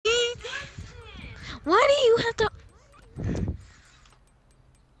Why do you have to?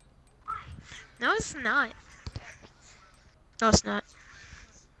 No, it's not. No, it's not.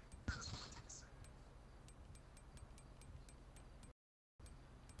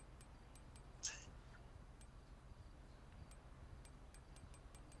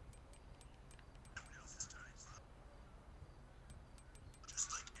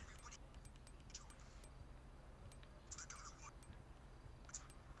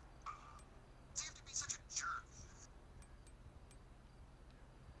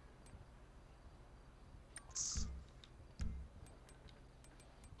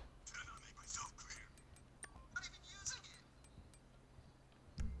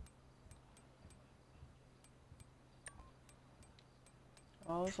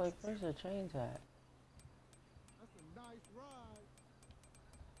 I was like, where's the trains at? That's a nice ride.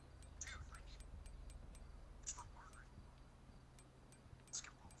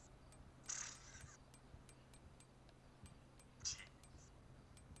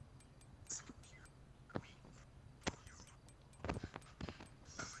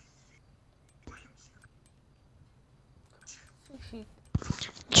 She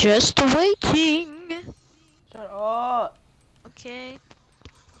Just waiting. shut up. Okay.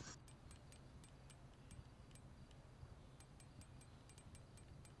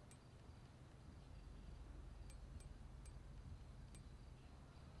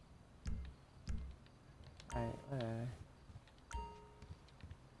 Alright, whatever.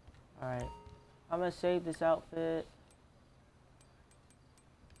 Alright. I'm gonna save this outfit.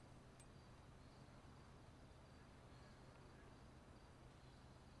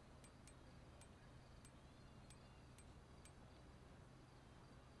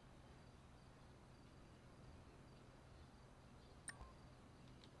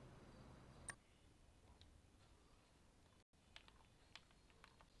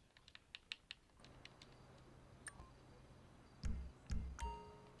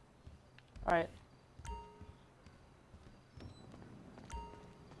 Alright.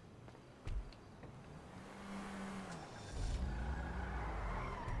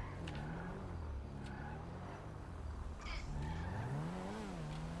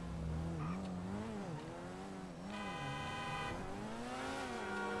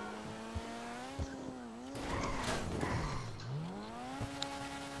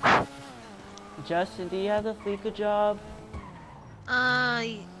 Justin, do you have the Fleeka job?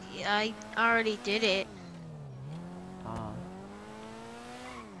 Yeah, I already did it.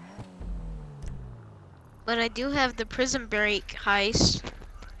 But I do have the prison break heist.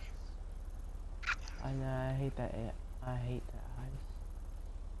 I know, I hate that. I hate that heist.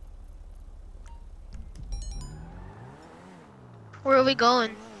 Where are we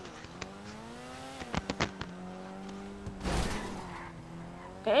going?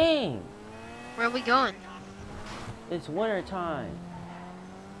 Dang! Where are we going? It's winter time.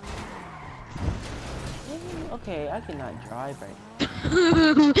 Okay, I cannot drive right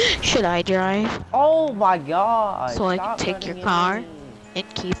now. Should I drive? Oh my god! So I Stop can take your running car into me.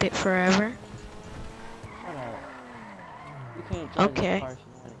 and keep it forever? Shut up. You can't drive Okay. this car if you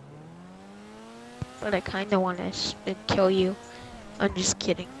want to. But I kinda wanna kill you. I'm just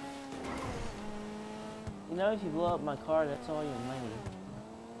kidding. You know, if you blow up my car, that's all your money.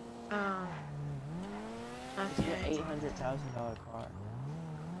 It's Okay. an $800,000 car.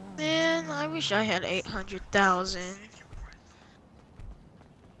 Man, I wish I had 800,000.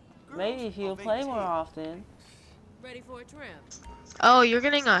 Maybe if you play more often. Ready for a trim? Oh, you're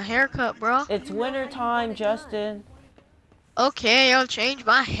getting a haircut, bro? It's winter time, Justin. Okay, I'll change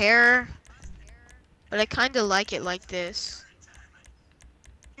my hair. But I kinda like it like this.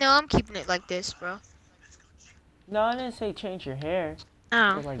 No, I'm keeping it like this, bro. No, I didn't say change your hair.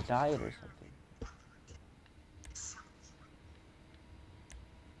 Oh. Or like dye it or something.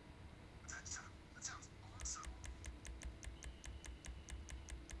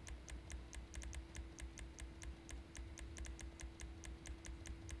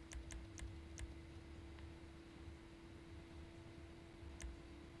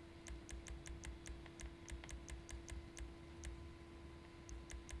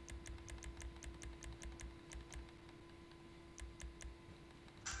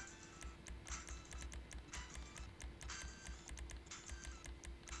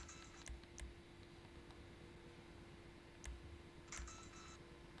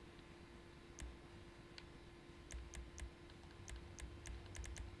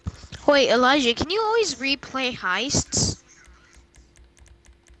 Wait, Elijah, can you always replay heists?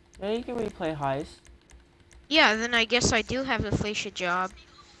 Yeah, you can replay heist. Yeah, then I guess I do have the Fleisha job.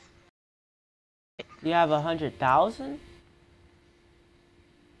 You have 100,000?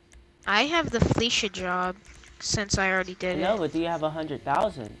 I have the Felicia job since I already did No, it. but do you have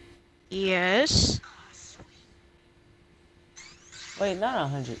 100,000? Yes. Wait, not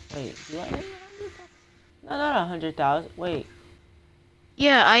 100. Wait, do I have 100,000? No, not 100,000. Wait.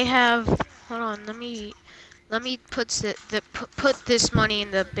 Yeah, I have. Hold on. Let me put this money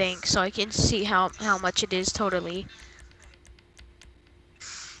in the bank so I can see how much it is totally.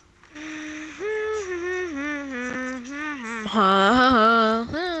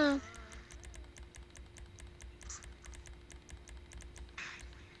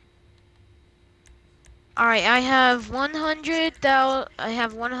 All right, I have 100,000. I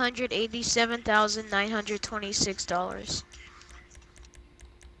have $187,926.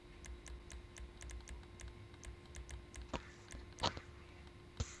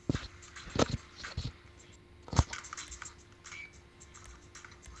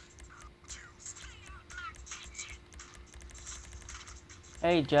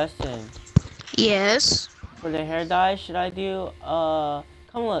 Hey, Justin. Yes. For the hair dye, should I do, come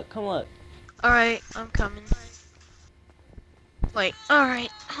look, come look. All right, I'm coming. Wait. All right,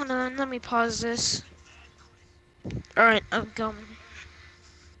 hold on. Let me pause this. All right, I'm coming.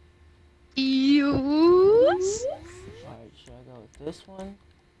 Yes. Alright, should I go with this one?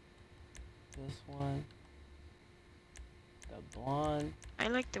 This one? The blonde? I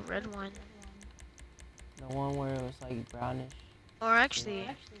like the red one. The one where it was like brownish? Or actually,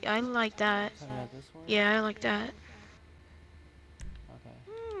 I like that. Talking about this one? Yeah, I like that. Okay.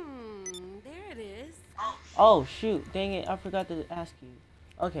 There it is. Oh, shoot. Dang it. I forgot to ask you.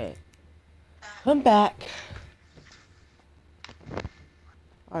 Okay. I'm back.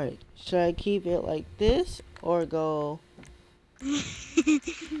 Alright. Should I keep it like this or go...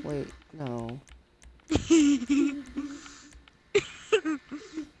 Wait, no.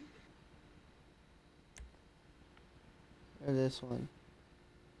 Or this one.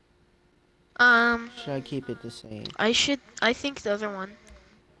 Should I keep it the same? I think the other one.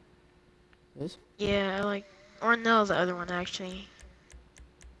 This? Yeah, I like, or no, the other one actually.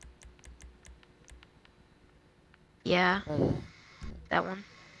 Yeah, that one.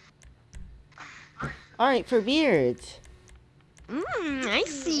 Alright, for beards. I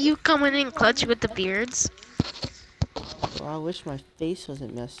see you coming in clutch with the beards. Well, I wish my face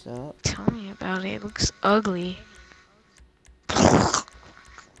wasn't messed up. Tell me about it. It looks ugly.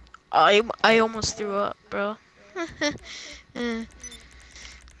 I almost threw up, bro. And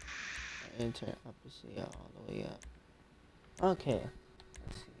turn opposite all the way up. Okay.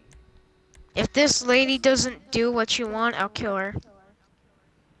 Let's see. If this lady doesn't do what you want, I'll kill her.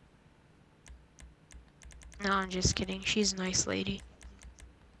 No, I'm just kidding. She's a nice lady.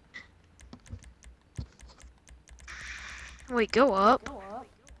 Wait, go up.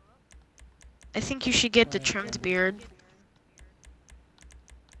 I think you should get the trimmed beard.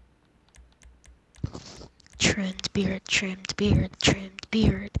 Trimmed beard, trimmed beard, trimmed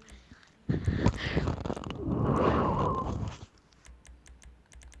beard.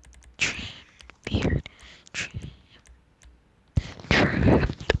 Trimmed beard, trimmed beard,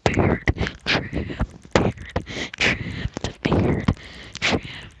 trimmed beard, trimmed beard,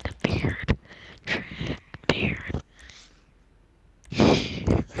 trimmed beard, trimmed beard.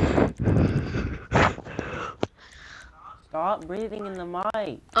 Stop breathing in the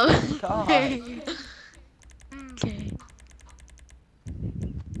mic. Okay. Okay.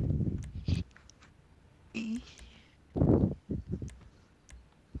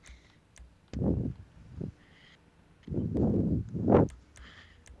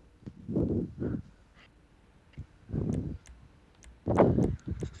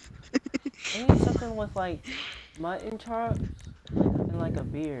 I need something with like mutton chops and like a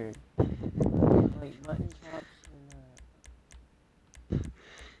beard. Like mutton chops and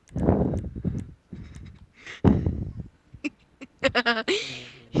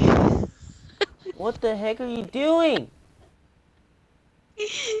What the heck are you doing?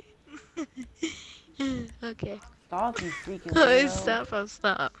 Okay. Stop, you freaking Oh, weirdo. stop, I'll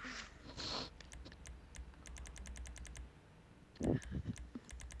stop.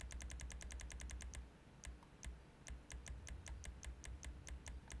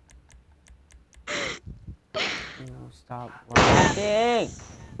 Stop laughing.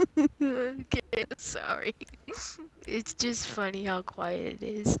 Okay, sorry. It's just funny how quiet it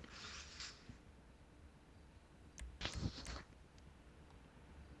is.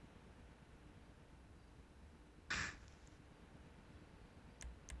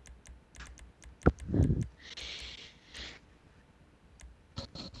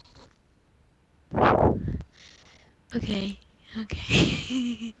 Okay,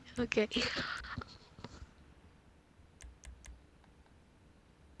 okay, okay.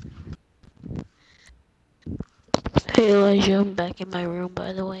 Hey Elijah, I'm back in my room,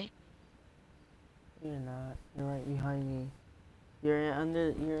 by the way. You're not. You're right behind me. You're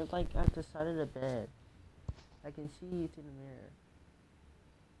under. You're like at the side of the bed. I can see you through the mirror.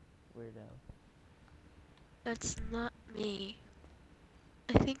 Weirdo. That's not me.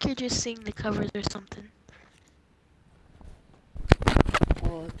 I think you're just seeing the covers or something.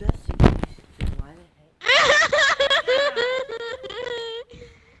 Well, if that's the case, then why the heck?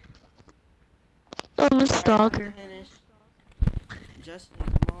 I'm a Alright, stalker. I'm finished. Justin,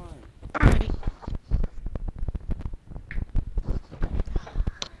 come on. Alright.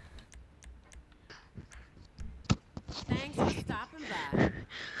 Thanks for stopping by.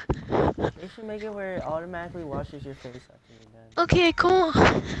 They should make it where it automatically washes your face after you're done. Okay, cool.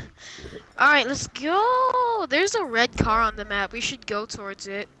 Alright, let's go. There's a red car on the map. We should go towards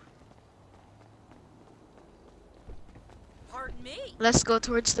it. Pardon me. Let's go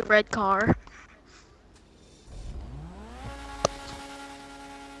towards the red car.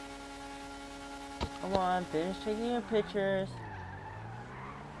 Come on, finish taking your pictures.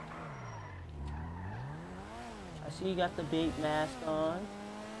 I see you got the big mask on.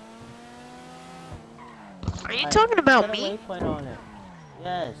 Are you Alright, talking about set a me? waypoint on it.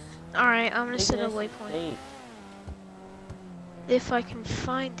 Yes. Alright, I'm gonna set a Ignis waypoint. State. If I can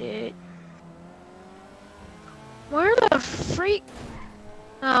find it. Where the freak?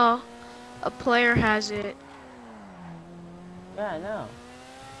 Oh, a player has it. Yeah, I know.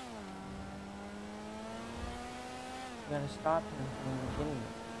 You gotta stop him from getting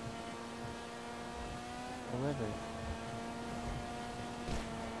it. Delivered.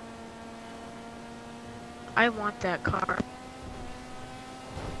 I want that car.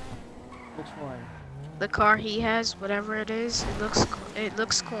 Which one? The car he has, whatever it is, it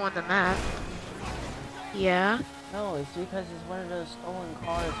looks cool on the map. Yeah. No, it's because it's one of those stolen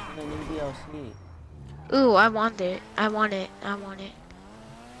cars from the new DLC. Ooh, I want it. I want it. I want it.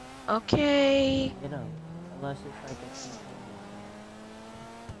 Okay. Get him. Unless it's like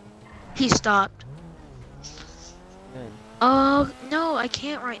a... He stopped. Good. Oh, no, I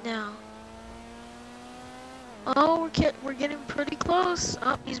can't right now. Oh, we're getting pretty close.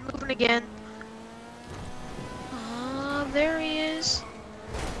 Oh, he's moving again. Oh, there he is.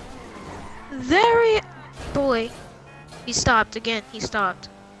 There he... Boy. He stopped again. He stopped.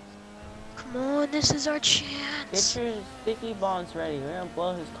 Come on, this is our chance. Get your sticky bombs ready. We're gonna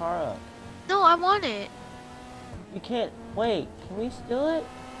blow his car up. No, I want it. You can't... Wait, can we steal it?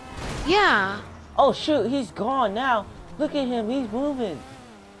 Yeah. Oh shoot, he's gone now. Look at him, he's moving.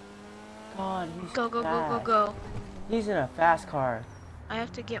 God, he's Go, go, go, go, fast. go. He's in a fast car. I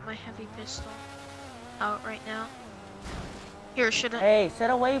have to get my heavy pistol out right now. Here, should I? Hey, set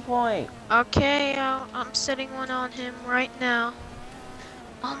a waypoint. Okay, I'm setting one on him right now.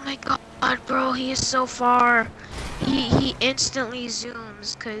 Oh my god, bro, he is so far. He instantly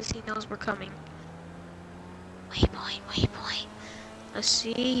zooms because he knows we're coming. Waypoint, waypoint. Let's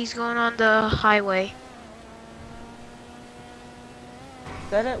see, he's going on the highway.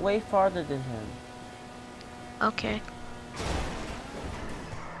 Set it way farther than him. Okay.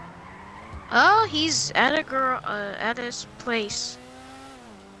 Oh, he's at a girl, at his place.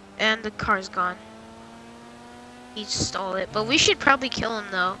 And the car's gone. He stole it. But we should probably kill him,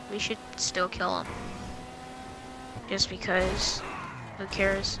 though. We should still kill him. Just because. Who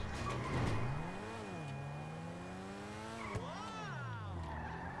cares?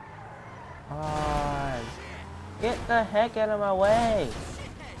 God. Get the heck out of my way.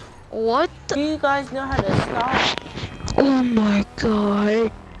 What the? Do you guys know how to stop? Oh my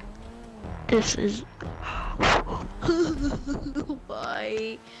god. This is...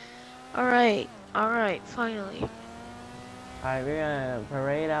 Bye. Alright, finally. Alright, we're gonna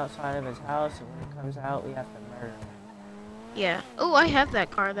parade outside of his house, and when he comes out, we have to murder him. Yeah. Oh, I have that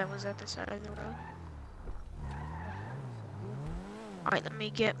car that was at the side of the road. Alright, let me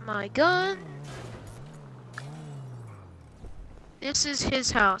get my gun. This is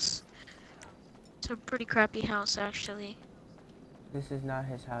his house. It's a pretty crappy house, actually. This is not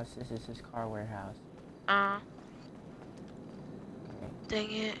his house, this is his car warehouse. Okay.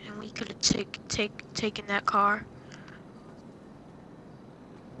 Dang it, and we could have taken that car.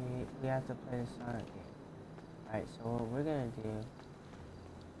 We have to play the Sonic game. Alright, so what we're gonna do,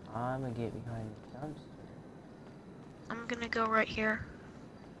 I'm gonna get behind the dumpster. I'm gonna go right here.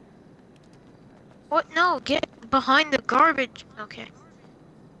 What? No, get behind the garbage. Okay.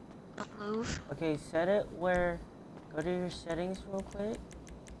 Don't move. Okay, set it where, go to your settings real quick.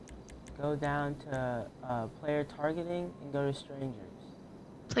 Go down to player targeting and go to strangers.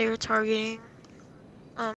 Player targeting.